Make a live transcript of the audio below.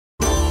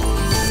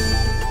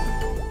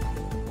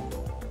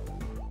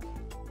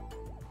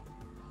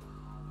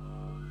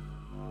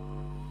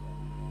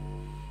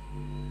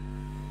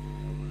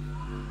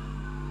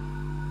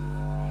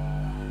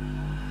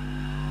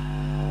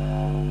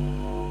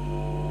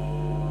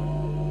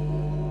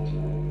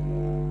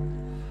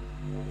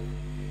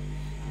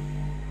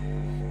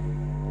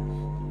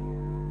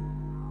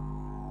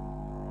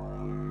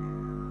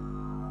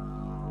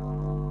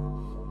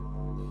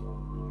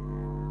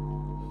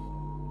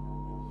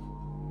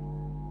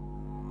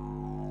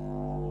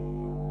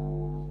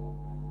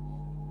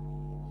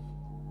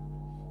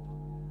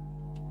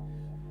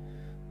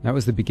That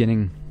was the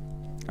beginning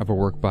of a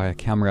work by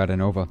Camerata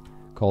Nova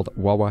called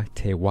Wawa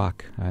Te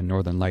Wak,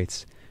 Northern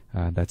Lights.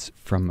 That's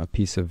from a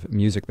piece of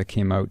music that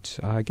came out,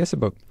 I guess,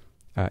 about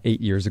 8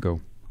 years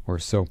ago or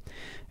so.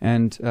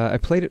 And I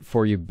played it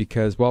for you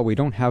because, well, we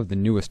don't have the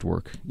newest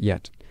work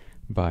yet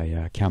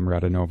by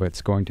Camerata Nova.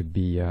 It's going to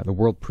be, the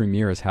world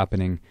premiere is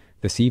happening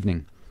this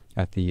evening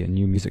at the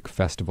New Music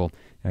Festival.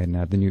 And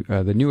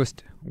the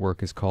newest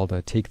work is called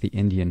Take the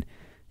Indian,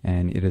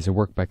 and it is a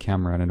work by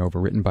Camerata Nova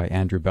written by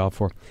Andrew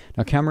Balfour.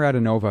 Now,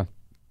 Camerata Nova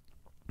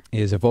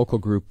is a vocal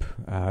group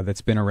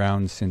that's been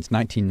around since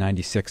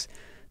 1996.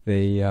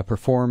 They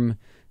perform,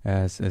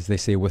 as they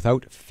say,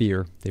 without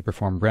fear. They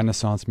perform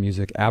Renaissance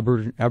music,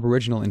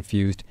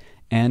 Aboriginal-infused,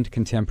 and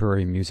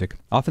contemporary music,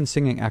 often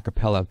singing a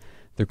cappella.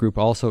 The group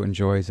also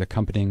enjoys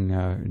accompanying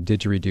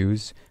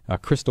didgeridoos,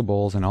 crystal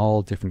bowls, and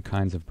all different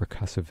kinds of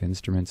percussive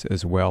instruments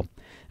as well.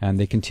 And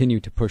they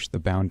continue to push the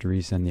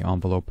boundaries and the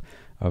envelope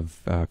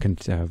of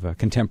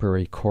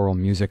contemporary choral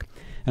music.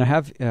 And I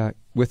have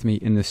with me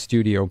in the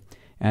studio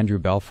Andrew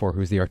Balfour,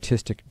 who's the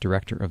artistic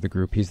director of the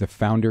group. He's the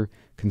founder,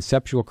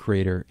 conceptual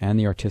creator, and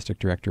the artistic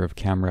director of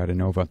Camerata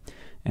Nova.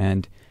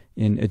 And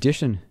in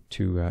addition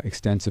to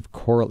extensive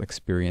choral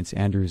experience,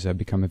 Andrew's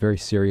become a very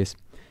serious,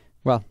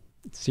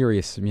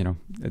 you know,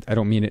 I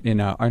don't mean it in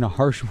a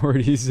harsh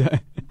word. He's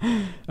a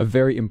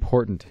very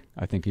important,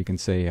 I think you can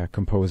say,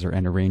 composer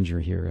and arranger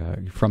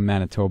here from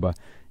Manitoba,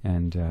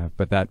 and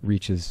but that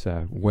reaches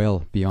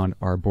well beyond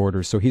our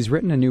borders. So he's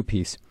written a new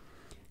piece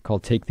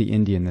called Take the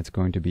Indian that's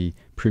going to be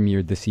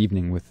premiered this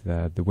evening with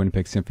the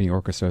Winnipeg Symphony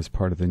Orchestra as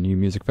part of the New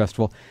Music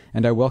Festival.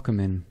 And I welcome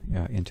him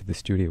into the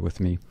studio with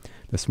me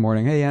this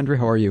morning. Hey, Andrew,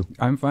 how are you?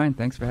 I'm fine.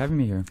 Thanks for having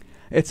me here.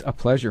 It's a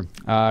pleasure.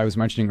 I was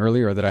mentioning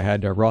earlier that I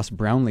had Ross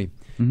Brownlee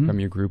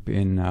from your group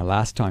in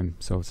last time,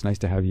 so it's nice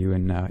to have you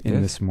in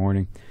this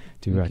morning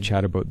to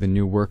chat about the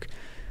new work.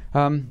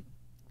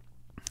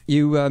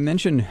 You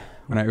mentioned,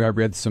 when I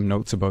read some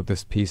notes about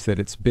this piece, that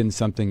it's been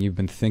something you've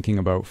been thinking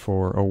about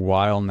for a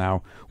while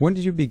now. When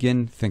did you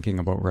begin thinking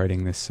about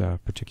writing this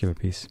particular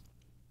piece?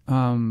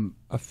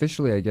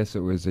 Officially, I guess it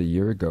was a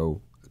year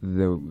ago.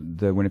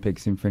 The Winnipeg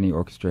Symphony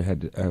Orchestra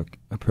had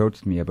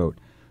approached me about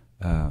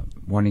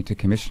wanting to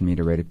commission me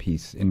to write a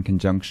piece in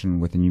conjunction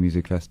with the New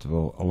Music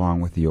Festival, along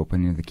with the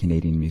opening of the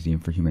Canadian Museum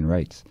for Human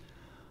Rights.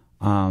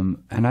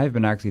 And I've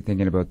been actually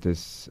thinking about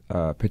this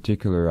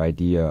particular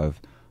idea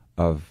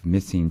of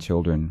missing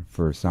children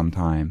for some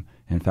time.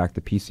 In fact,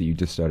 the piece that you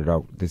just started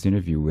out this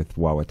interview with,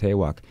 Wawa Te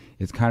Wak,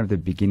 is kind of the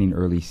beginning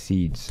early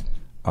seeds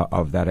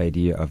of that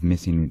idea of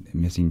missing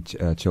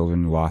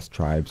children, lost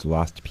tribes,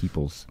 lost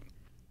peoples.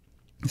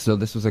 So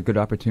this was a good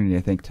opportunity,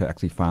 I think, to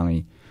actually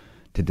finally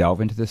to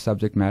delve into the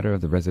subject matter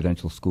of the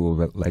residential school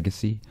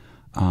legacy,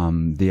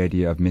 the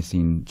idea of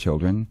missing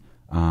children,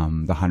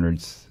 the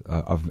hundreds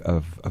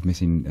of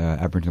missing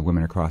Aboriginal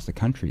women across the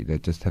country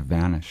that just have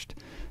vanished.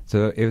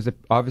 So it was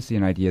obviously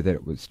an idea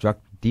that was struck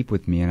deep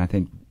with me, and I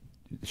think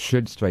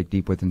should strike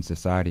deep within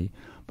society.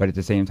 But at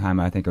the same time,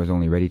 I think I was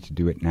only ready to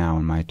do it now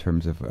in my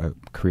terms of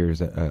career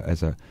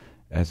as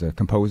a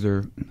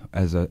composer,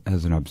 as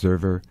an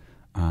observer.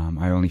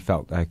 I only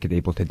felt I could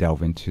able to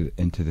delve into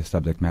the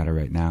subject matter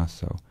right now.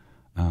 So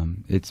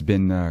it's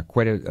been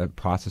quite a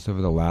process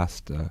over the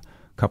last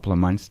couple of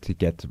months to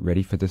get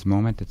ready for this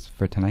moment. It's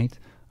for tonight.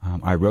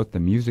 I wrote the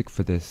music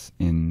for this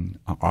in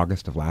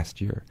August of last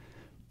year,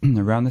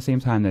 around the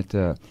same time that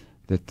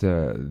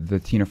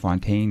the Tina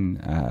Fontaine,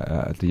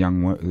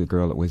 the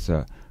girl that was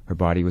her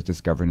body was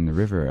discovered in the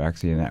river,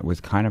 actually, and that was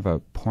kind of a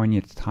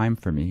poignant time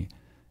for me,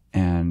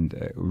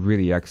 and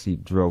really actually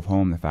drove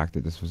home the fact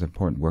that this was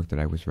important work that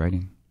I was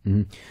writing.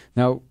 Mm-hmm.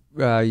 Now,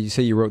 you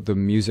say you wrote the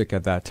music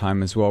at that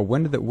time as well.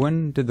 When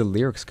did the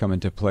lyrics come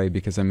into play?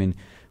 Because I mean,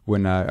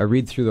 when I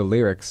read through the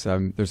lyrics,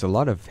 there's a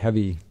lot of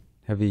heavy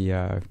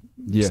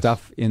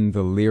stuff in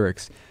the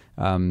lyrics.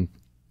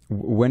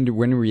 When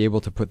were you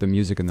able to put the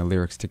music and the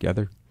lyrics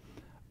together?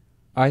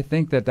 I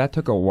think that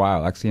took a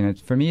while, actually, and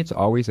for me, it's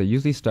always, I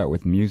usually start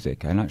with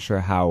music. I'm not sure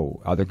how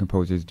other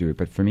composers do it,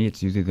 but for me,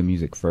 it's usually the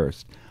music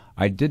first.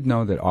 I did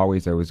know that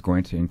always I was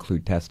going to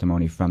include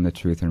testimony from the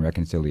Truth and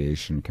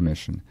Reconciliation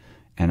Commission,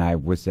 and I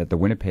was at the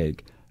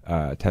Winnipeg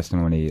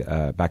testimony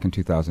back in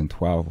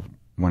 2012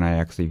 when I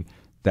actually,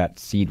 that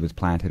seed was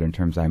planted in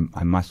terms I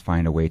must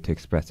find a way to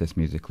express this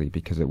musically,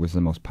 because it was the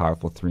most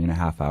powerful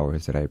 3.5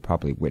 hours that I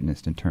probably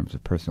witnessed in terms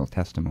of personal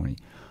testimony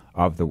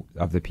of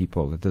the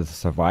people, the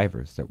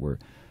survivors that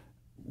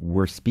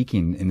were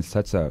speaking in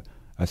such a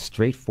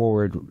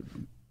straightforward,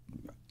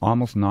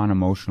 almost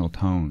non-emotional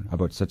tone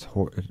about such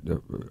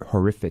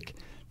horrific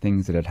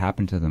things that had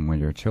happened to them when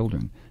they were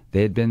children.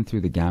 They had been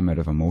through the gamut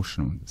of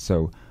emotion.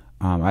 So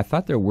I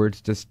thought their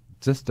words,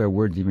 just their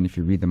words, even if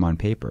you read them on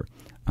paper,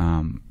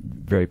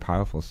 very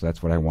powerful. So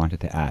that's what I wanted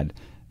to add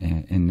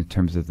in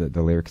terms of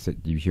the lyrics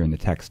that you hear in the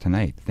text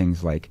tonight.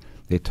 Things like,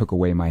 they took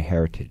away my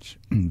heritage,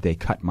 they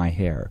cut my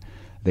hair,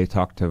 they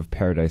talked of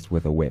paradise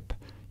with a whip,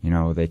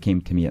 they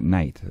came to me at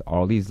night.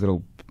 All these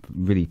little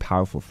really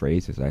powerful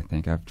phrases, I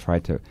think. I've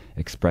tried to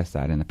express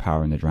that in the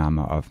power and the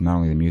drama of not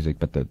only the music,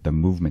 but the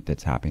movement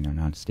that's happening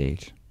on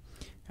stage.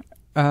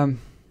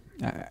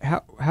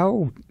 how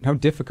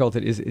difficult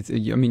it is.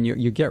 I mean,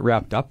 you get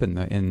wrapped up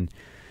in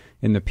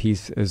the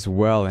piece as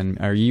well, and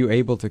are you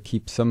able to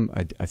keep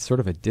a sort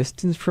of a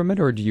distance from it,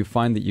 or do you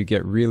find that you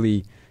get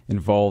really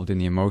involved in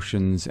the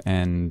emotions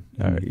and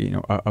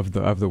of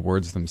the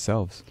words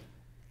themselves?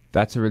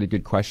 That's a really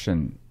good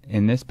question.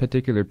 In this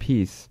particular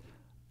piece,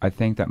 I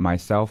think that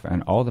myself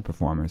and all the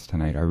performers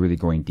tonight are really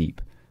going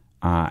deep.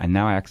 And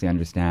now I actually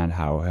understand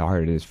how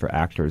hard it is for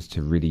actors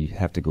to really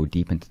have to go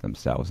deep into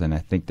themselves. And I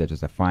think that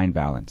there's a fine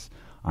balance.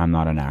 I'm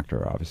not an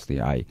actor,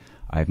 obviously.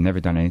 I've never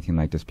done anything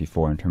like this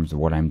before in terms of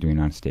what I'm doing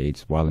on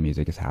stage while the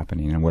music is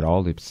happening and what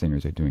all the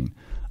singers are doing.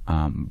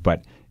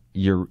 But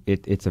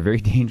it's a very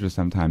dangerous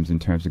sometimes in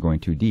terms of going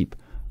too deep.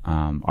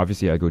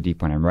 Obviously, I go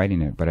deep when I'm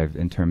writing it, but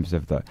in terms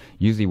of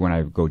usually when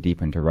I go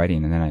deep into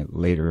writing, and then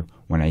later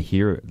when I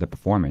hear the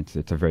performance,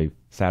 it's a very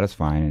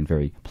satisfying and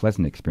very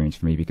pleasant experience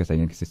for me because I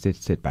get to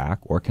sit back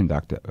or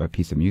conduct a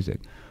piece of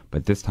music.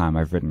 But this time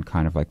I've written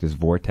kind of like this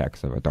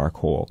vortex of a dark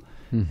hole,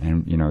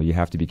 and you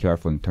have to be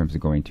careful in terms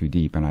of going too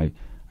deep. And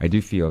I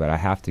do feel that I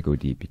have to go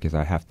deep because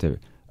I have to.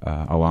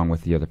 Along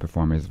with the other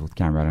performers with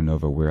Camerata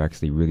Nova, we're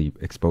actually really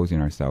exposing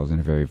ourselves in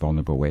a very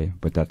vulnerable way.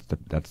 But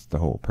that's the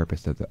whole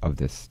purpose of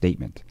this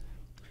statement.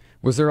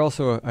 Was there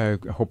also a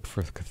hope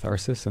for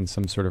catharsis and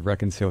some sort of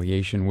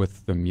reconciliation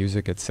with the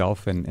music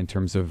itself, in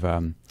terms of,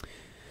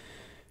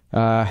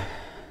 I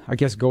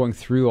guess, going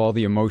through all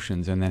the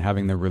emotions and then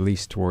having the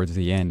release towards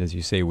the end? As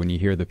you say, when you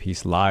hear the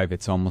piece live,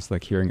 it's almost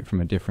like hearing it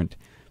from a different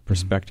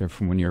perspective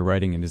from when you're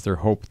writing it. Is there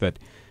hope that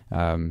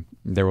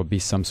there will be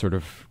some sort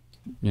of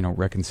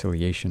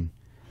reconciliation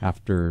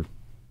after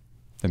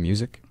the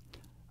music?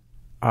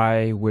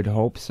 I would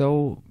hope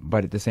so,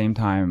 but at the same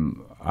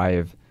time,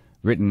 I've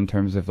written in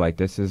terms of like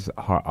this is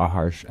a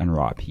harsh and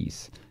raw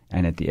piece,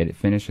 and it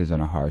finishes in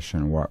a harsh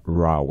and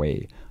raw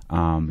way.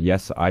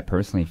 Yes, I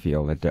personally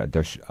feel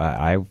that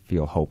I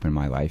feel hope in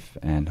my life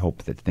and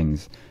hope that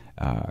things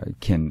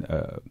can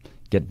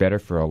get better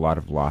for a lot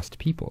of lost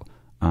people.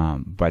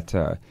 But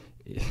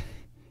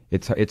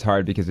it's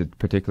hard because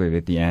particularly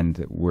at the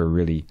end, we're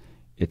really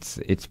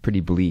it's pretty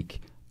bleak.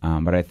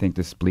 But I think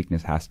this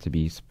bleakness has to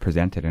be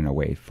presented in a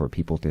way for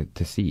people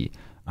to see.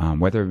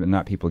 Whether or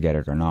not people get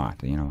it or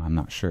not, I'm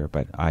not sure.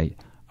 But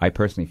I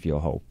personally feel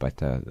hope.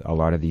 But a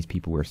lot of these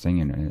people we're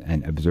singing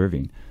and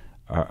observing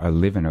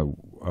live in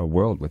a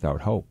world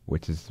without hope,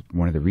 which is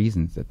one of the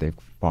reasons that they've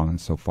fallen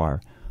so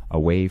far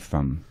away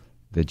from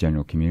the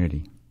general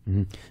community.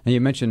 Mm-hmm. And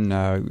you mentioned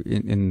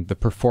in the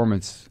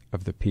performance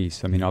of the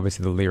piece, I mean,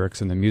 obviously the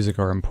lyrics and the music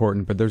are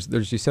important, but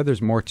you said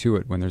there's more to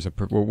it when there's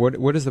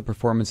what is the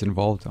performance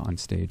involved on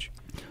stage?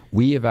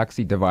 We have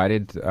actually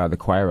divided the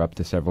choir up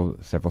to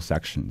several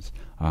sections.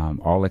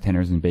 All the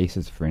tenors and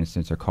basses, for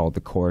instance, are called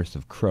the chorus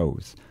of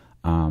crows.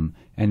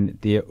 And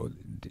the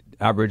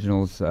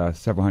Aboriginals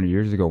several hundred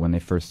years ago, when they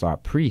first saw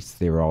priests,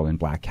 they were all in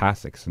black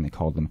cassocks, and they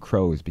called them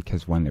crows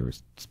because when they were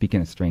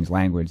speaking a strange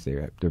language,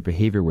 their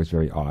behavior was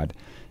very odd.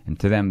 And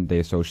to them, they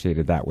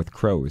associated that with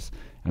crows.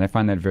 And I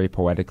find that very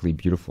poetically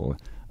beautiful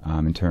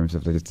in terms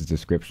of the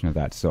description of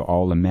that. So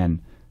all the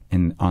men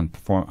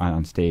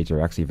on stage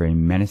are actually very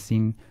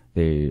menacing.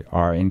 They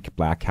are in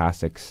black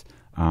cassocks.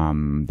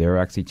 They're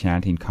actually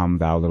chanting, "Come,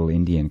 thou little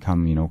Indian,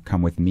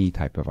 come with me,"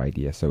 type of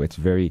idea. So it's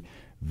very,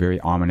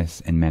 very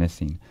ominous and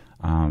menacing.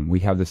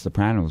 We have the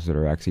sopranos that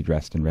are actually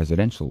dressed in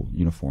residential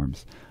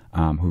uniforms,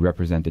 who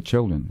represent the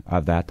children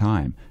of that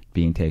time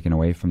being taken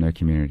away from their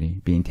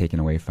community, being taken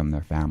away from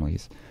their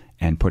families,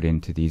 and put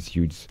into these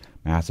huge,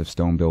 massive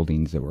stone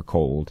buildings that were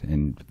cold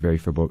and very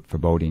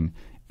foreboding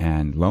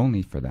and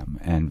lonely for them,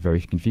 and very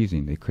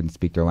confusing. They couldn't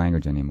speak their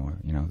language anymore.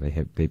 They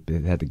had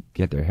to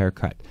get their hair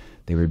cut.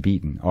 They were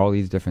beaten. All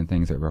these different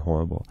things that were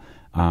horrible.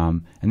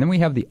 And then we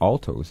have the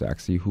altos,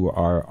 actually, who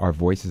are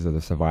voices of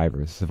the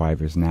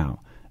survivors now.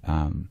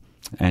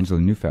 Angela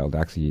Neufeld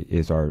actually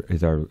is our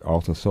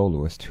alto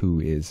soloist,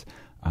 who is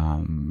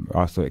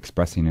also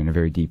expressing in a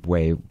very deep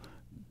way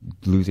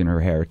losing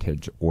her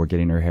heritage or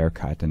getting her hair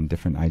cut and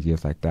different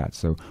ideas like that.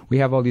 So we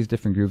have all these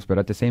different groups, but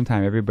at the same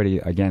time, everybody,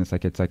 again,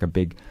 it's like a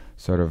big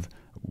sort of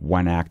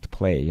one-act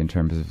play in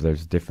terms of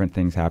there's different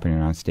things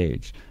happening on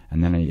stage.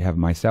 And then you have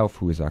myself,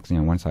 who is actually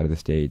on one side of the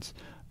stage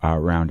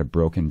around a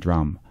broken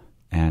drum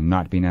and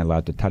not being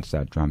allowed to touch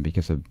that drum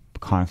because of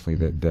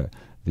constantly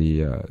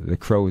the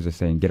crows are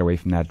saying, "Get away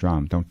from that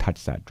drum, don't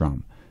touch that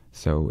drum."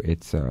 So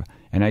it's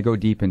and I go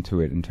deep into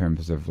it in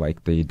terms of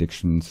like the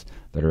addictions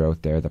that are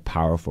out there, the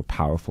powerful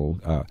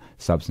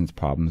substance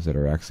problems that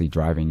are actually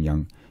driving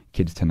young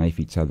kids to knife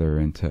each other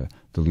and to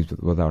lose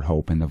without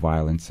hope, and the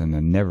violence and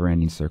the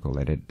never-ending circle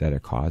that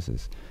it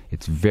causes.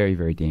 It's very,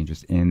 very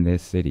dangerous in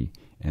this city,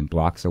 and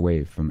blocks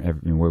away from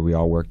where we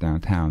all work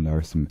downtown. There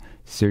are some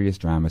serious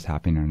dramas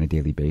happening on a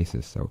daily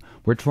basis. So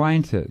we're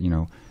trying to,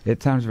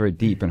 it sounds very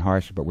deep and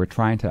harsh, but we're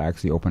trying to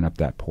actually open up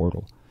that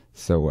portal.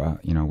 So,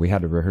 we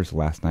had a rehearsal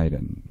last night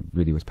and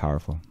really was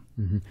powerful.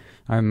 Mm-hmm.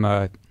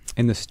 I'm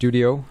in the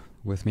studio.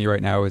 With me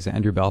right now is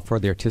Andrew Balfour,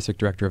 the Artistic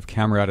Director of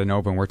Camerata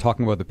Nova, and we're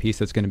talking about the piece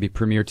that's going to be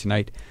premiered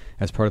tonight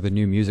as part of the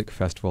New Music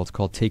Festival. It's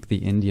called Take the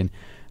Indian.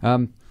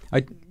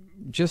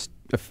 just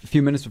a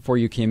few minutes before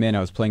you came in, I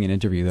was playing an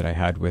interview that I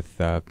had with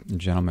a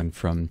gentleman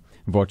from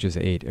Wolch's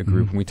 8, a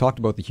group, and we talked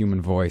about the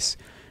human voice.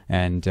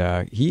 And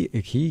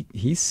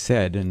he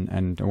said,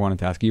 and I wanted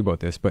to ask you about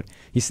this, but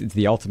he said it's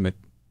the ultimate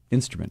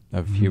instrument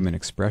of human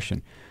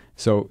expression.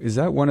 So is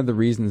that one of the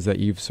reasons that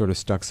you've sort of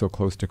stuck so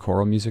close to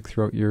choral music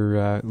throughout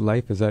your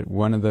life? Is that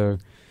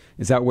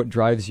what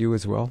drives you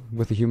as well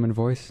with the human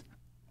voice?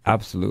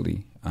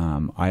 Absolutely.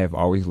 I have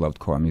always loved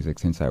choral music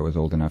since I was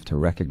old enough to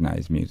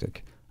recognize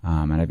music.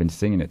 And I've been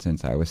singing it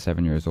since I was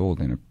 7 years old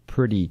in a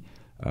pretty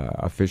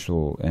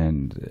official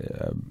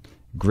and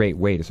great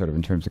way to sort of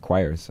in terms of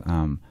choirs.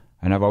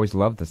 And I've always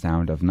loved the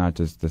sound of not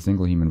just the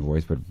single human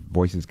voice, but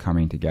voices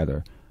coming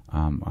together.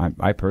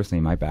 I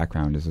personally, my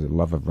background is a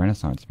love of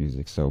Renaissance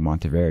music, so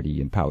Monteverdi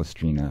and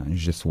Palestrina and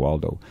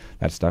Gesualdo.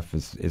 That stuff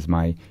is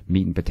my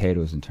meat and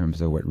potatoes in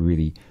terms of what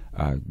really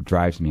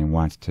drives me and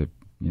wants to,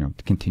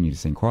 to continue to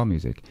sing choral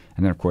music.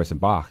 And then, of course,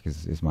 Bach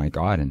is my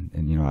god,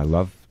 and I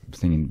love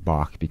singing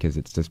Bach because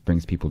it just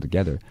brings people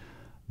together.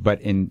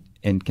 But in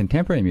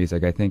contemporary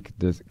music, I think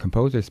the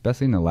composers,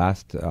 especially in the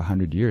last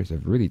 100 years,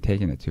 have really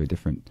taken it to a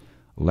different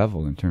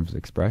level in terms of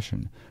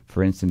expression.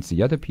 For instance,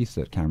 the other piece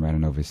that Camerata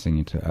Nova is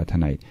singing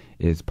tonight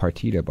is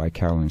Partita by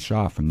Carolyn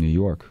Shaw from New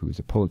York, who is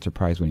a Pulitzer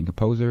Prize-winning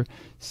composer.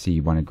 She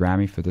won a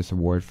Grammy for this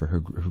award for her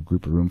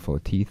group A Room Full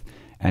of Teeth,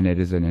 and it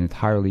is an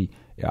entirely,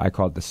 I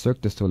call it the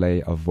Cirque du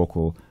Soleil of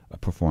vocal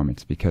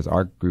performance, because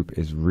our group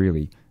is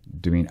really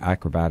doing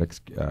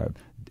acrobatics,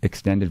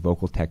 extended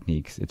vocal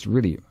techniques. It's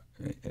really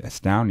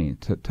astounding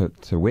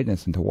to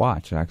witness and to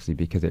watch, actually,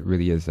 because it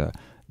really is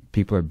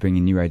people are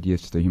bringing new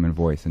ideas to the human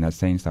voice, and that's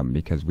saying something,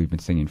 because we've been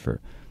singing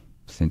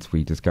since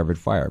we discovered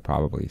fire,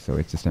 probably. So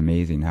it's just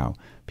amazing how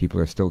people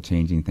are still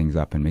changing things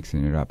up and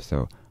mixing it up.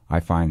 So I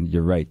find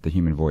you're right, the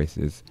human voice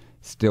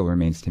still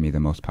remains to me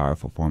the most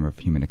powerful form of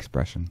human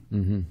expression.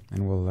 And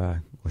we'll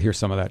hear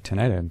some of that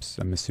tonight,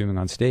 I'm assuming,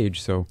 on stage.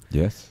 So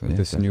yes, with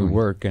this definitely. new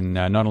work, and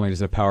not only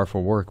is it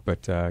powerful work,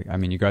 but I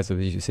mean, you guys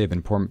have, as you say,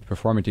 been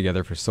performing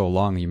together for so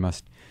long.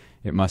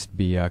 It must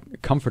be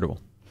comfortable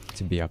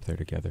to be up there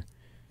together.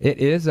 It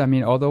is. I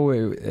mean, although,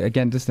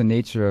 again, just the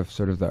nature of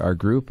sort of our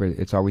group,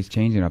 it's always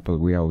changing up.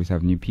 We always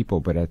have new people,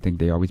 but I think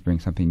they always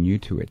bring something new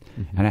to it.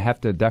 And I have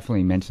to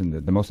definitely mention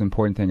that the most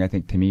important thing, I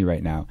think, to me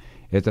right now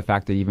is the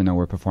fact that even though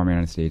we're performing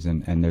on stage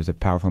and there's a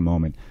powerful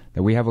moment,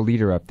 that we have a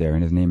leader up there,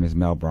 and his name is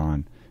Mel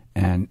Braun.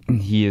 And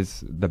he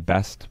is the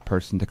best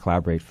person to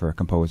collaborate for a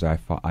composer,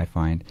 I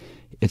find.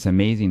 It's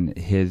amazing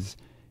his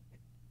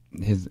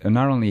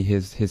not only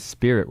his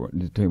spirit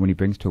when he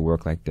brings to a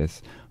work like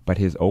this, but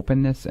his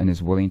openness and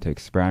his willing to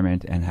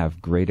experiment and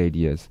have great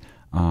ideas.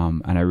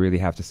 And I really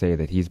have to say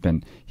that he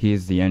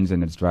is the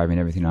engine that's driving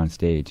everything on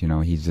stage.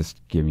 He's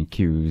just giving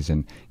cues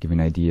and giving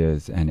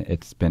ideas, and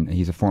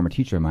he's a former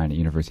teacher of mine at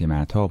University of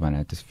Manitoba, and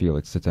I just feel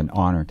it's such an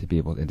honor to be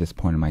able, at this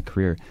point in my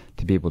career,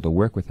 to be able to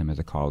work with him as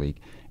a colleague,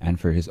 and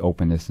for his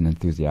openness and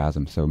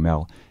enthusiasm. So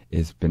Mel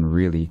has been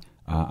really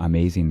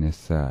amazing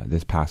this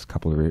past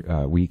couple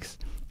of weeks.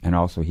 And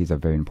also, he's a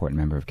very important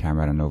member of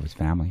Camerata Nova's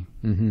family.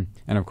 And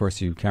of course,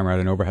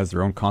 Camerata Nova has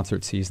their own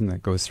concert season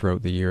that goes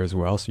throughout the year as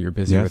well, so you're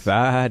busy with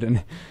that.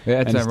 And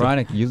it's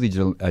ironic. Usually,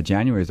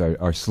 Januaries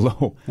are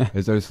slow.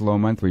 It's a slow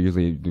month where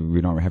usually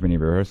we don't have any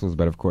rehearsals.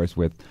 But of course,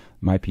 with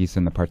my piece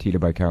and the Partita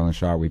by Carolyn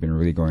Shaw, we've been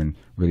really going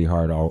really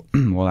hard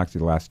actually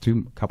the last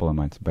couple of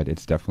months. But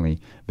it's definitely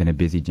been a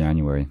busy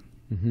January.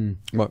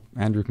 Well,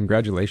 Andrew,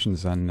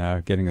 congratulations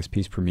on getting this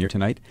piece premiere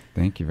tonight.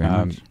 Thank you very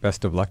much.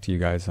 Best of luck to you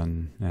guys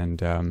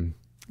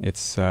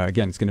it's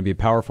again, it's going to be a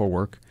powerful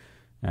work,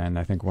 and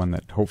I think one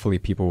that hopefully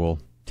people will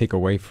take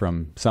away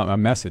from a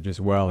message as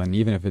well. And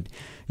even if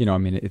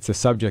it's a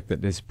subject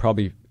that is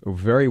probably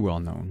very well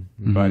known,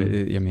 but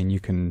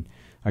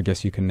I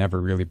guess you can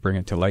never really bring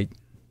it to light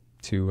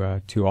too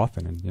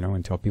often, and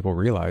until people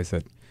realize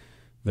that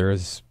there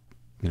is,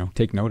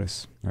 take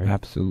notice. Right?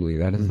 Absolutely,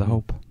 that is the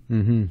hope.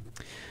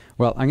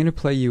 Well, I'm going to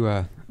play you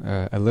a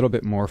little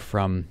bit more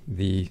from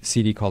the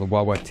CD called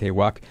Wawa Te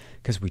Wak,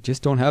 because we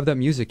just don't have that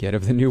music yet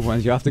of the new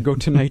ones. You have to go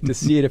tonight to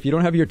see it. If you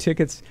don't have your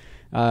tickets,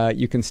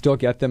 you can still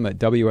get them at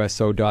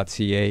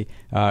wso.ca.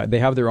 They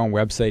have their own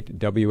website,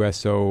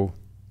 WSO,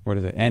 what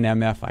is it,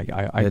 NMF?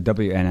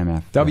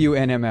 WNMF.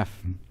 WNMF.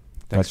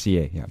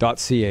 .ca, yeah.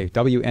 .ca,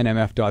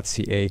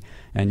 WNMF.ca,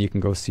 and you can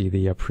go see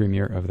the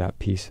premiere of that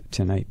piece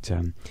tonight.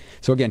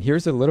 So again,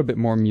 here's a little bit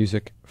more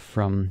music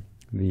from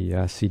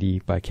the CD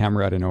by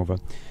Camerata Nova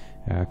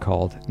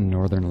called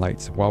Northern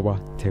Lights,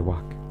 Wawa Te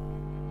Wak.